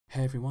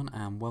Hey everyone,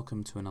 and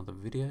welcome to another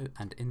video,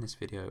 and in this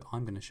video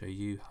I'm going to show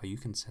you how you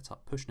can set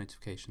up push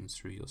notifications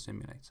through your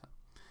simulator.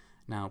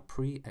 Now,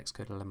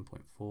 pre-Xcode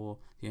 11.4,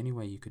 the only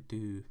way you could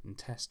do and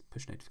test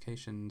push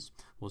notifications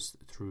was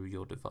through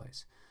your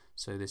device.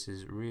 So this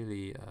is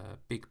really a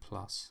big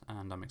plus,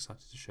 and I'm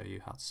excited to show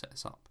you how to set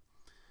this up.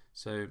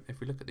 So if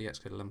we look at the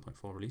Xcode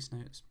 11.4 release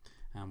notes,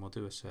 and we'll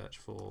do a search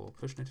for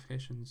push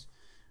notifications,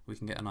 we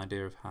can get an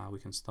idea of how we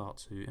can start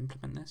to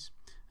implement this.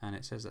 And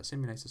it says that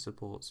simulator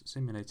supports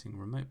simulating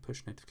remote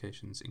push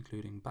notifications,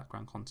 including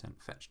background content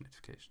fetch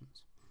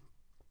notifications.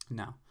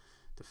 Now,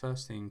 the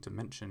first thing to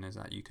mention is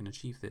that you can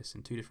achieve this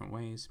in two different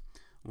ways.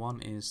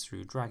 One is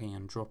through dragging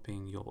and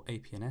dropping your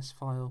APNs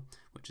file,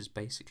 which is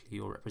basically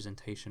your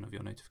representation of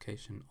your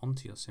notification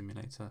onto your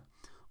simulator,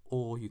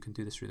 or you can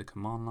do this through the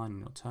command line on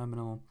your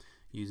terminal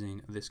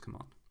using this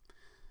command.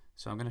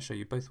 So I'm going to show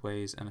you both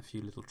ways and a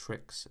few little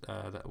tricks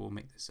that will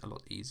make this a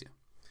lot easier.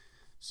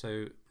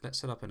 So let's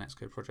set up an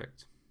Xcode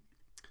project,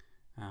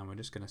 and we're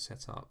just going to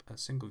set up a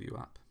single view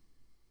app,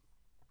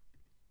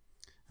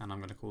 and I'm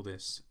going to call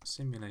this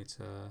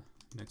simulator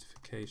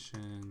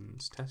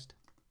notifications test,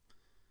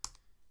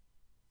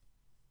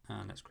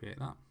 and let's create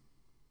that.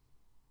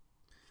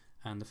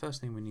 And the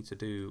first thing we need to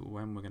do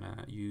when we're going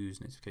to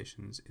use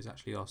notifications is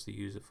actually ask the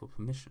user for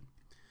permission.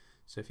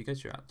 So if you go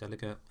to your app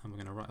delegate, and we're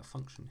going to write a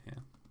function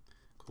here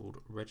called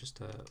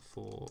register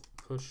for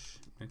push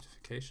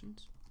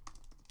notifications.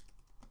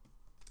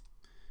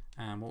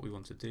 And what we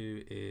want to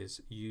do is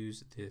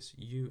use this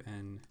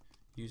UN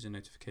user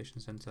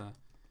notification center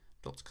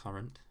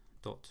 .current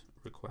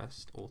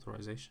 .request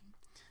authorization,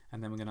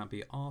 and then we're going to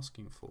be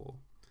asking for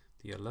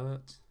the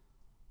alert,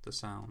 the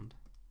sound,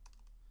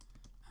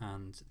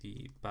 and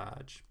the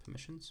badge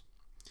permissions.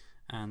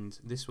 And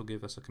this will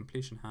give us a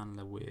completion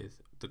handler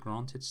with the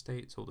granted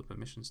state or the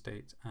permission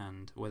state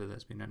and whether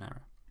there's been an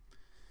error.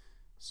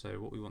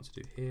 So what we want to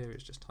do here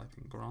is just type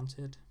in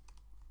granted,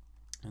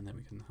 and then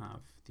we can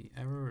have the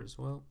error as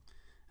well.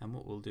 And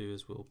what we'll do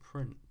is we'll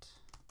print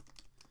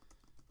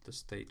the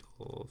state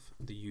of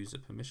the user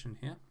permission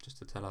here, just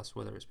to tell us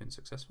whether it's been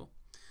successful.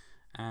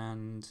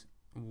 And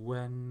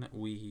when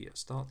we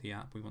start the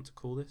app, we want to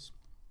call this.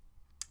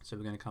 So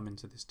we're going to come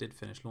into this did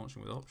finish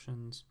launching with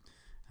options,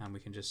 and we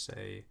can just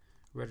say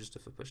register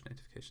for push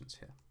notifications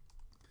here.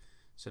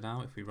 So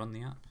now if we run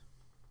the app,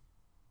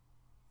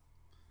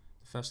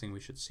 the first thing we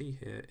should see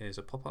here is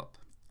a pop-up,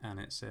 and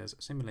it says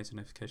simulator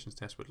notifications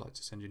test would like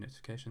to send you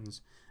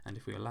notifications. And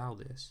if we allow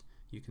this,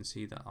 you can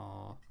see that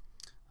our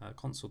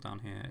console down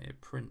here,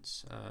 it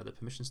prints the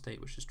permission state,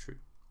 which is true.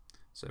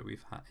 So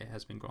it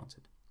has been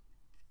granted.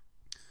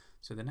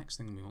 So the next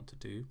thing we want to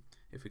do,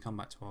 if we come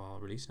back to our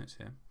release notes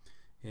here,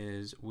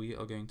 is we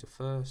are going to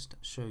first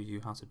show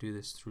you how to do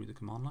this through the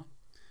command line.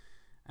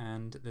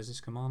 And there's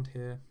this command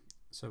here.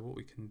 So what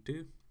we can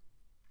do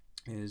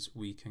is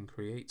we can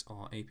create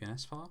our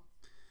APNs file.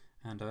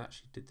 And I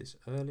actually did this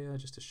earlier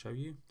just to show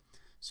you.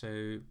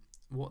 So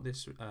what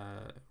this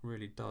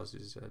really does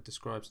is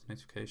describes the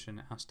notification.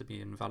 It has to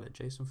be in valid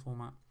JSON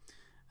format,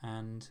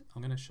 and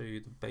I'm going to show you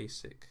the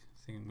basic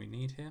thing we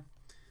need here.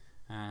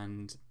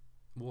 And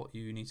what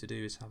you need to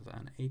do is have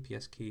an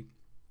APS key,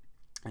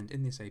 and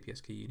in this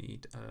APS key you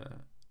need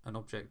an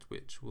object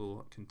which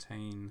will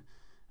contain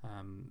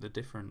the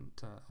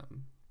different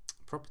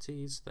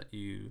properties that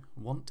you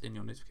want in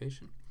your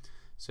notification.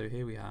 So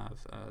here we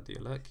have the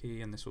alert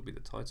key, and this will be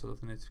the title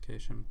of the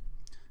notification.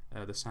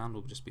 The sound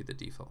will just be the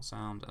default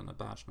sound, and the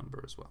badge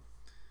number as well.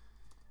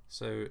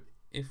 So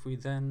if we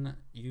then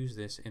use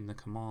this in the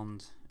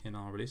command in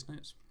our release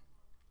notes,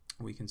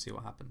 we can see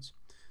what happens.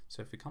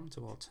 So if we come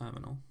to our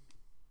terminal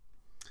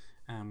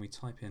and we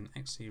type in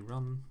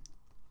xc-run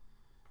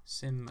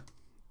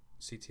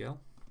samectl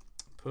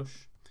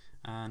push,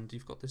 and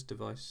you've got this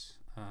device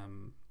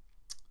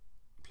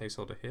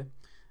placeholder here,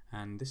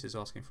 and this is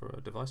asking for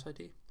a device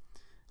ID.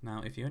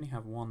 Now, if you only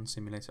have one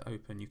simulator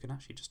open, you can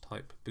actually just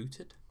type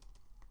booted,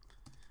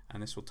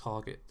 and this will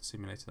target the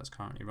simulator that's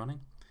currently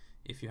running.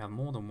 If you have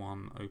more than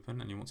one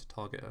open and you want to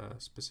target a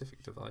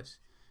specific device,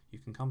 you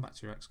can come back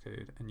to your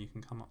Xcode and you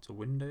can come up to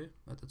window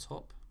at the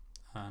top,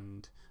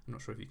 and I'm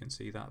not sure if you can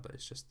see that, but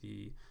it's just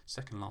the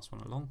second last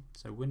one along.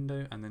 So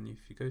window, and then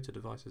if you go to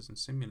devices and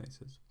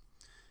simulators,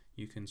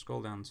 you can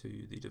scroll down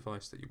to the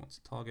device that you want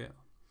to target,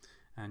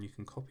 and you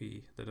can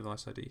copy the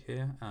device ID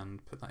here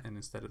and put that in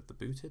instead of the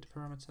booted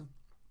parameter.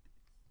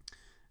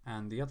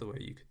 And the other way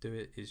you could do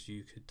it is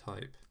you could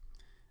type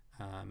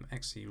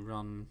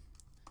xc-run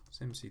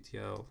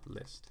samectl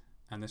list,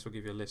 and this will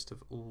give you a list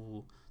of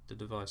all the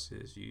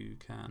devices you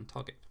can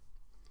target.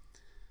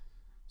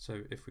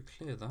 So if we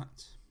clear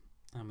that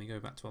and we go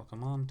back to our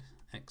command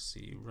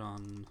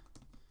xc-run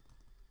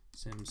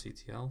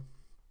samectl,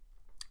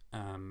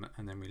 and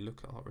then we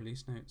look at our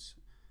release notes,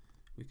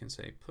 we can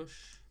say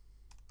push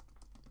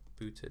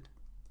booted,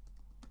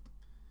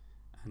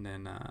 and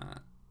then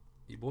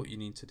what you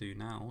need to do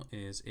now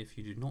is, if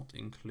you do not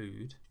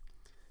include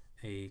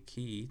a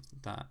key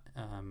that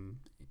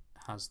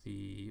has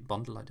the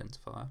bundle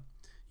identifier,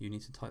 you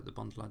need to type the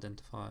bundle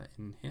identifier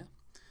in here.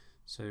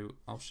 So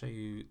I'll show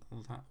you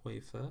that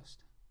way first.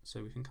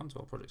 So we can come to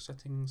our project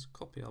settings,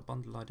 copy our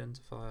bundle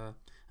identifier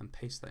and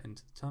paste that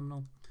into the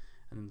terminal.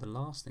 And then the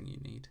last thing you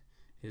need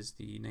is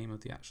the name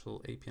of the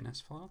actual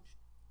APNs file.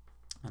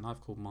 And I've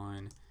called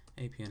mine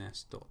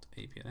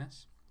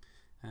apns.apns.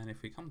 And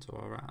if we come to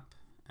our app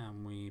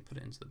and we put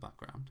it into the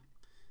background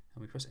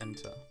and we press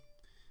enter,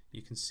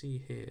 you can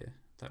see here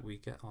that we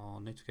get our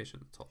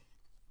notification at the top,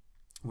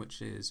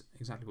 which is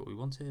exactly what we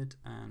wanted,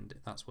 and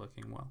that's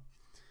working well.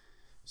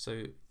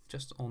 So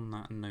just on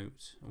that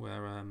note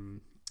where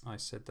I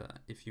said that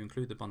if you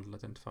include the bundle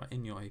identifier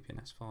in your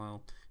APNs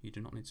file, you do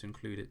not need to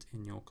include it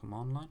in your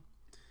command line.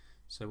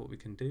 So what we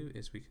can do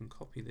is we can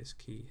copy this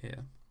key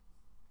here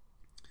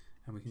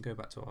and we can go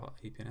back to our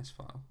APNs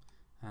file,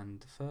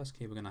 and the first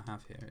key we're going to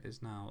have here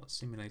is now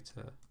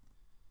simulator,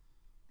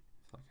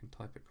 if I can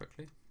type it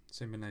quickly,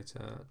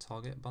 simulator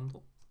target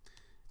bundle.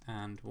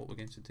 And what we're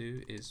going to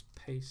do is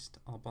paste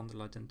our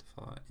bundle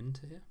identifier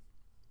into here.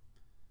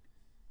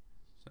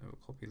 So we'll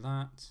copy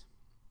that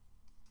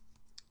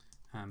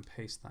and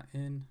paste that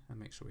in and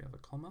make sure we have a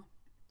comma.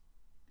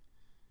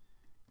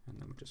 And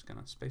then we're just going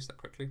to space that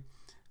quickly.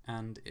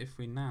 And if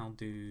we now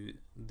do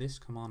this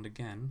command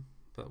again,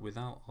 but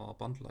without our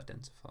bundle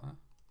identifier,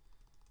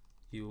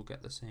 you will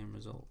get the same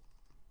result.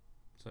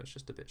 So it's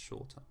just a bit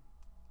shorter.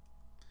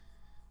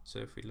 So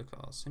if we look at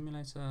our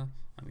simulator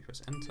and we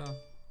press enter,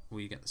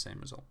 we get the same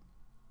result.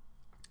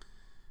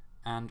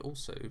 And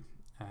also,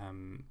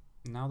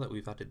 now that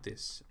we've added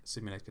this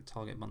simulator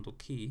target bundle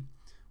key,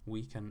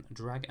 we can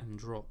drag and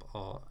drop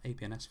our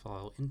APNs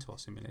file into our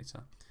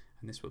simulator,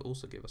 and this will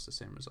also give us the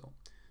same result.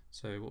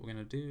 So what we're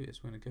going to do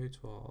is we're going to go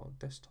to our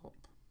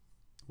desktop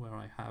where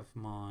I have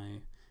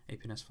my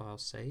APNs file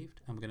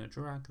saved, and we're going to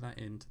drag that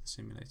into the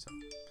simulator.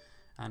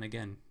 And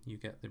again, you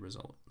get the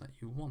result that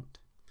you want.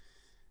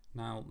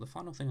 Now, the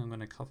final thing I'm going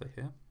to cover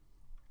here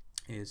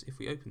is if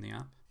we open the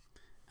app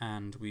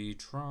and we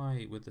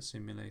try with the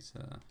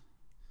simulator,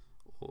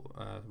 or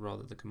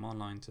rather the command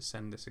line, to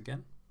send this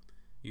again,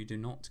 you do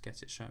not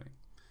get it showing.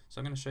 So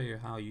I'm going to show you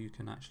how you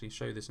can actually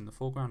show this in the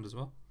foreground as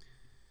well.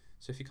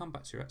 So if you come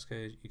back to your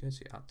Xcode, you go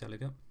to your app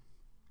delegate,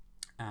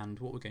 and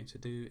what we're going to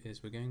do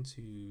is we're going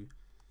to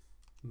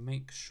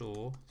make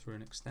sure through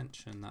an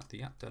extension that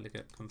the app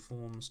delegate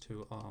conforms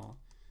to our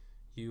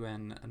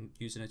UN and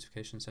user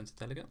notification center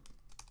delegate,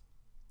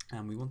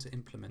 and we want to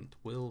implement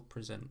will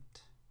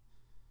present.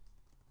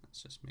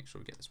 Let's just make sure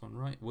we get this one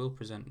right. Will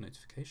present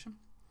notification,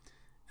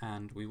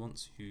 and we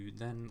want to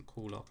then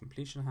call our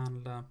completion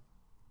handler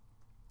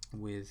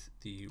with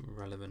the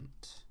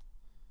relevant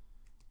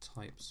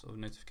types of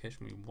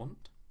notification we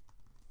want,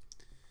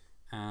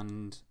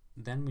 and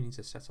then we need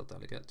to set our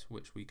delegate,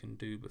 which we can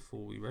do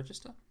before we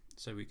register.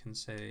 So we can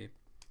say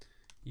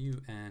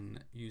UN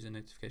user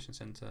notification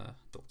center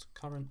dot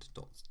current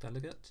dot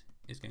delegate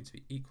is going to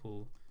be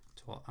equal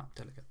to our app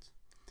delegate.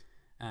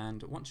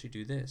 And once you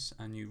do this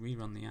and you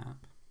rerun the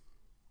app,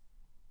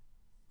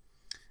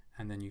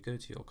 and then you go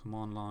to your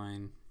command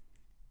line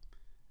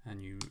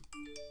and you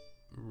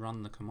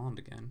run the command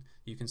again,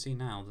 you can see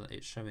now that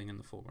it's showing in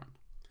the foreground.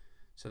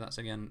 So that's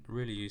again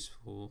really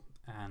useful,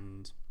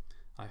 and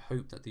I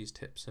hope that these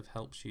tips have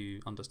helped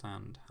you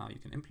understand how you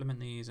can implement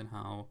these and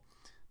how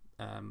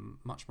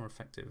much more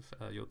effective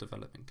your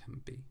development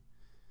can be.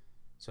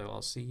 So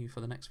I'll see you for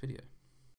the next video.